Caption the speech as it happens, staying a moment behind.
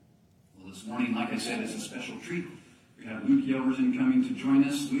this morning, like I said, it's a special treat. We have Luke Yelverton coming to join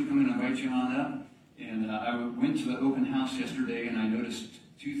us. Luke, I'm going to invite you on up. And I went to the open house yesterday, and I noticed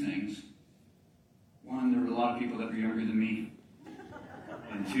two things. One, there were a lot of people that were younger than me.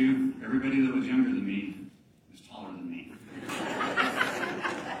 And two, everybody that was younger than me is taller than me.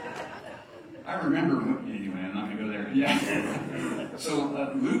 I remember, anyway, I'm not going to go there. Yeah.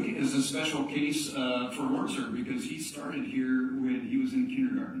 So Luke is a special case for WordServe because he started here when he was in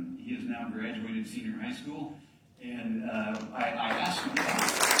kindergarten. He has now graduated senior high school. And I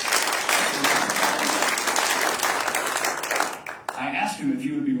asked him if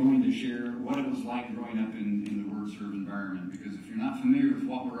he would be willing to share what it was like growing up in the WordServe environment. Because if you're not familiar with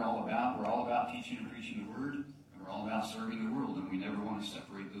what we're all about teaching and preaching the Word, and we're all about serving the world, and we never want to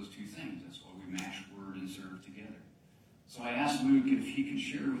separate those two things. That's why we mash Word and Serve together. So I asked Luke if he could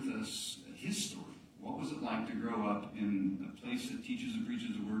share with us his story. What was it like to grow up in a place that teaches and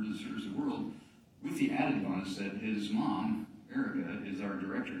preaches the Word and serves the world, with the added bonus that his mom, Erica, is our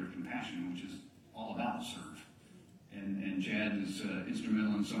director of compassion, which is all about serve. And Chad is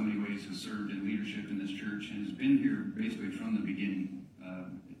instrumental in so many ways, has served in leadership in this church, and has been here basically from the beginning,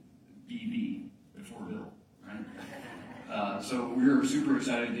 BB, before Bill, right? So we're super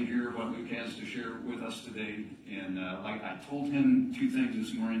excited to hear what Luke has to share with us today. And like I told him two things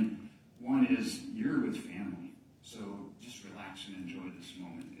this morning. One is, you're with family, so just relax and enjoy this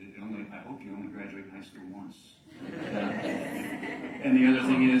moment. I hope you only graduate high school once. And the other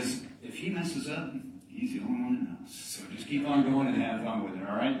thing is, if he messes up, he's the only one that knows. So just keep on going and have fun with it,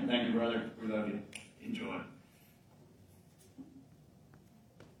 all right? Thank you, brother. We love you. Enjoy.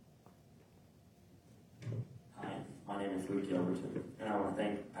 Hi, my name is Luke Yelverton, and I want to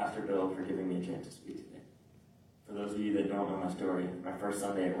thank Pastor Bill for giving me a chance to speak today. For those of you that don't know my story, my first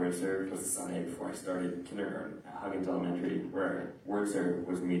Sunday at WordServe was the Sunday before I started kindergarten at Huggins Elementary, where WordServe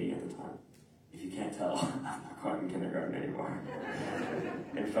was meeting at the time. If you can't tell, I'm not quite in kindergarten anymore.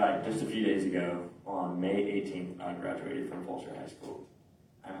 In fact, just a few days ago, on May 18th, I graduated from Fulshire High School.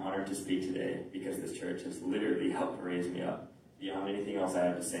 I'm honored to speak today because this church has literally helped raise me up. Beyond anything else I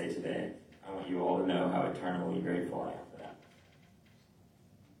have to say today, I want you all to know how eternally grateful I am for that.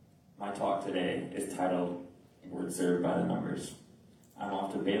 My talk today is titled WordServe by the Numbers. I'm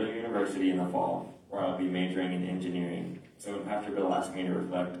off to Baylor University in the fall, where I'll be majoring in engineering. So when Pastor Bill asked me to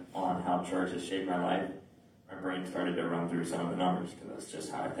reflect on how church has shaped my life, my brain started to run through some of the numbers, because that's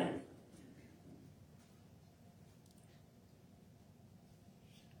just how I think.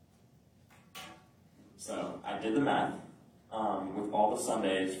 So I did the math. With all the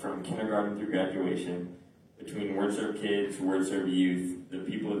Sundays from kindergarten through graduation, between WordServe kids, WordServe youth, the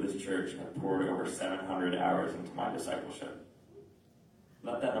people of this church have poured over 700 hours into my discipleship.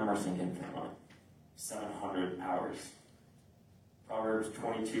 Let that number sink in for a moment. 700 hours. Proverbs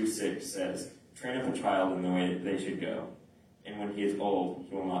 22:6 says, "Train up a child in the way that they should go, and when he is old,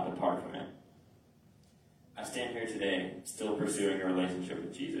 he will not depart from it." I stand here today still pursuing a relationship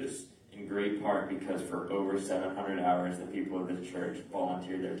with Jesus, in great part because for over 700 hours, the people of this church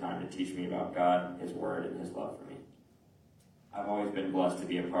volunteered their time to teach me about God, His Word, and His love for me. I've always been blessed to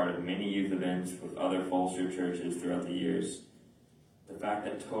be a part of many youth events with other Fulshire churches throughout the years. The fact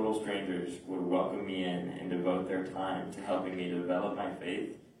that total strangers would welcome me in and devote their time to helping me develop my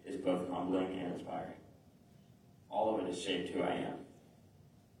faith is both humbling and inspiring. All of it has shaped who I am.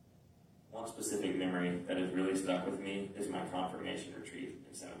 One specific memory that has really stuck with me is my confirmation retreat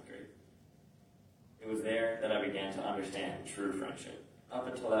in 7th grade. It was there that I began to understand true friendship. Up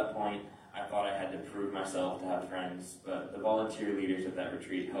until that point, I thought I had to prove myself to have friends, but the volunteer leaders of that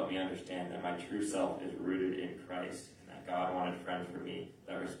retreat helped me understand that my true self is rooted in Christ, and that God wanted friends for me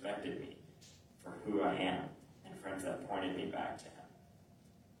that respected me for who I am, and friends that pointed me back to Him.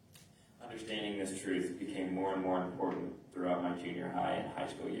 Understanding this truth became more and more important throughout my junior high and high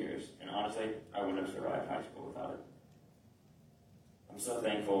school years, and honestly, I wouldn't have survived high school without it. I'm so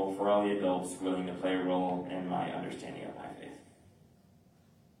thankful for all the adults willing to play a role in my understanding of my faith.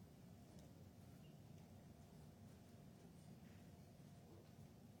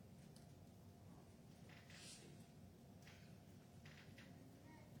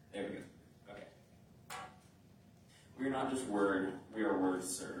 There we go. Okay. We're not just Word, we are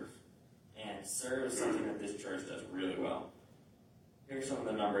WordServe. And serve is something that this church does really well. Here's some of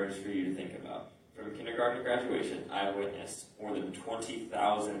the numbers for you to think about. From kindergarten to graduation, I witnessed more than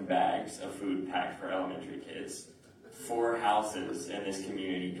 20,000 bags of food packed for elementary kids, 4 houses in this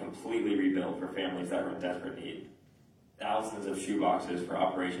community completely rebuilt for families that were in desperate need, thousands of shoeboxes for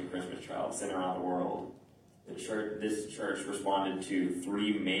Operation Christmas Child sent around the world. This church responded to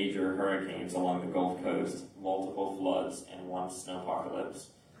 3 major hurricanes along the Gulf Coast, multiple floods, and 1 snowpocalypse.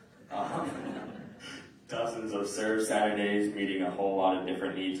 Um, dozens of Serve Saturdays, meeting a whole lot of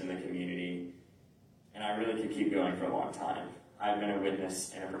different needs in the community. And I really could keep going for a long time. I've been a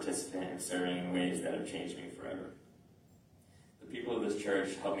witness and a participant in serving in ways that have changed me forever. The people of this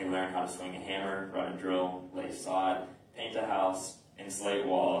church helped me learn how to swing a hammer, run a drill, lay sod, paint a house, insulate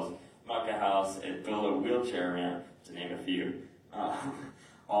walls, muck a house, and build a wheelchair ramp, to name a few,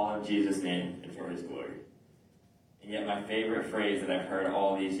 all in Jesus' name and for his glory. And yet my favorite phrase that I've heard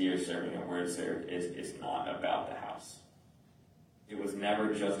all these years serving at WordServe is, "It's not about the house." It was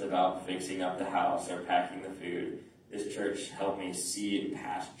never just about fixing up the house or packing the food. This church helped me see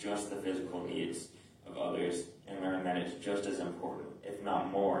past just the physical needs of others and learn that it's just as important, if not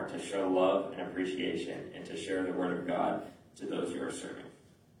more, to show love and appreciation and to share the Word of God to those you are serving.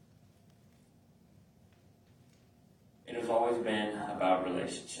 It has always been about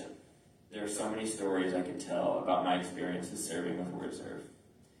relationship. There are so many stories I could tell about my experiences serving with WordServe,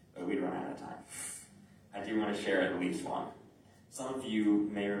 but we'd run out of time. I do want to share at least one. Some of you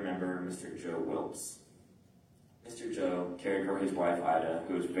may remember Mr. Joe Wilkes. Mr. Joe cared for his wife Ida,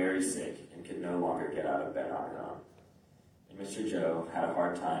 who was very sick and could no longer get out of bed on her own. And Mr. Joe had a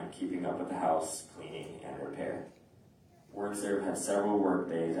hard time keeping up with the house, cleaning, and repair. WordServe had several work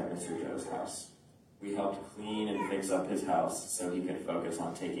days at Mr. Joe's house. We helped clean and fix up his house so he could focus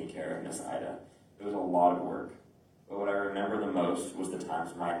on taking care of Miss Ida. It was a lot of work. But what I remember the most was the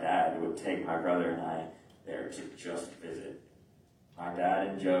times my dad would take my brother and I there to just visit. My dad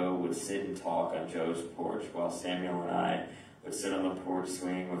and Joe would sit and talk on Joe's porch while Samuel and I would sit on the porch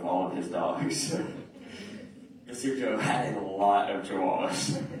swing with all of his dogs. Mr. Joe had a lot of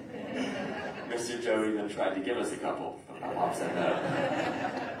chihuahuas. Mr. Joe even tried to give us a couple, but my mom said no.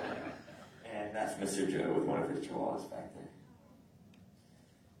 And that's Mr. Joe with one of his chihuahuas back there.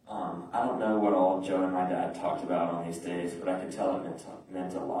 I don't know what all Joe and my dad talked about on these days, but I can tell it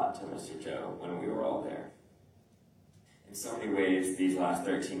meant a lot to Mr. Joe when we were all there. In so many ways, these last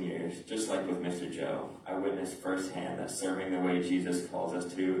 13 years, just like with Mr. Joe, I witnessed firsthand that serving the way Jesus calls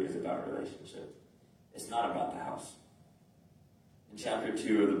us to is about relationship. It's not about the house. In chapter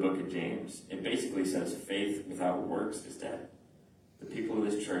 2 of the book of James, it basically says faith without works is dead. The people of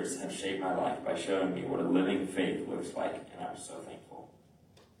this church have shaped my life by showing me what a living faith looks like, and I'm so thankful.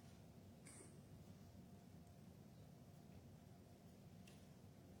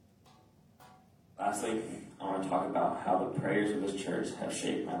 Lastly, I want to talk about how the prayers of this church have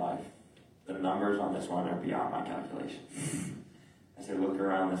shaped my life. The numbers on this one are beyond my calculation. As I look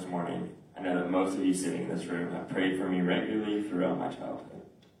around this morning, I know that most of you sitting in this room have prayed for me regularly throughout my childhood.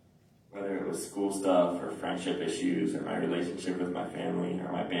 Whether it was school stuff or friendship issues or my relationship with my family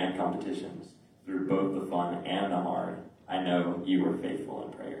or my band competitions, through both the fun and the hard, I know you were faithful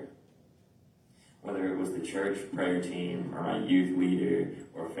in prayer. Whether it was the church prayer team or my youth leader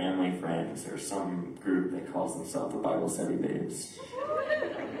or family friends or some group that calls themselves the Bible Study Babes,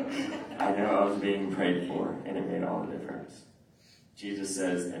 I know I was being prayed for, and it made all the difference. Jesus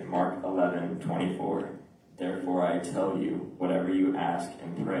says in Mark 11:24, "Therefore I tell you, whatever you ask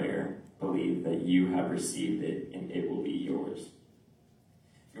in prayer, believe that you have received it and it will be yours."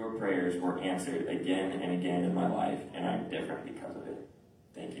 Your prayers were answered again and again in my life, and I'm different because of it.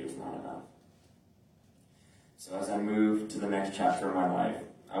 Thank you is not enough. So as I move to the next chapter of my life,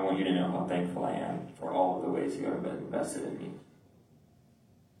 I want you to know how thankful I am for all of the ways you have invested in me.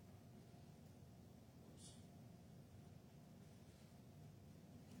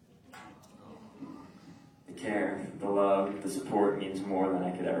 The care, the love, the support means more than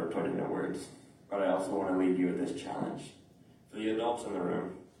I could ever put into words. But I also want to leave you with this challenge. For the adults in the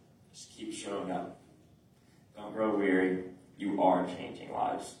room, just keep showing up. Don't grow weary. You are changing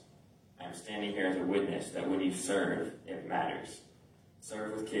lives. I'm standing here as a witness that when you serve, it matters.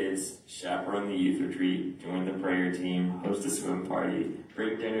 Serve with kids, chaperone the youth retreat, join the prayer team, host a swim party,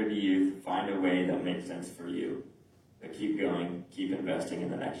 bring dinner to youth, find a way that makes sense for you. But keep going, keep investing in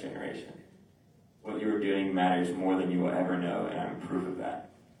the next generation. What you are doing matters more than you will ever know, and I'm proof of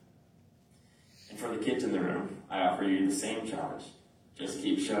that. And for the kids in the room, I offer you the same challenge. Just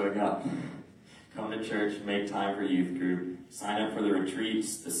keep showing up. Come to church, make time for youth group, sign up for the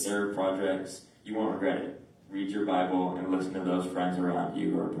retreats, the serve projects. You won't regret it. Read your Bible and listen to those friends around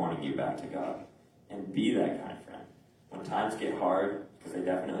you who are pointing you back to God. And be that kind of friend. When times get hard, because they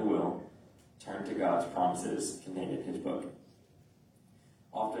definitely will, turn to God's promises contained in his book.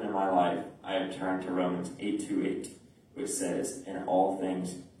 Often in my life, I have turned to Romans 8:28, which says, "In all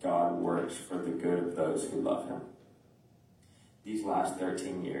things, God works for the good of those who love him." These last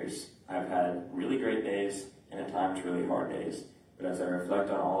 13 years, I've had really great days and at times really hard days. But as I reflect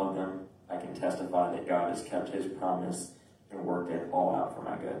on all of them, I can testify that God has kept his promise and worked it all out for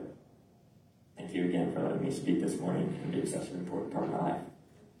my good. Thank you again for letting me speak this morning and being such an important part of my life.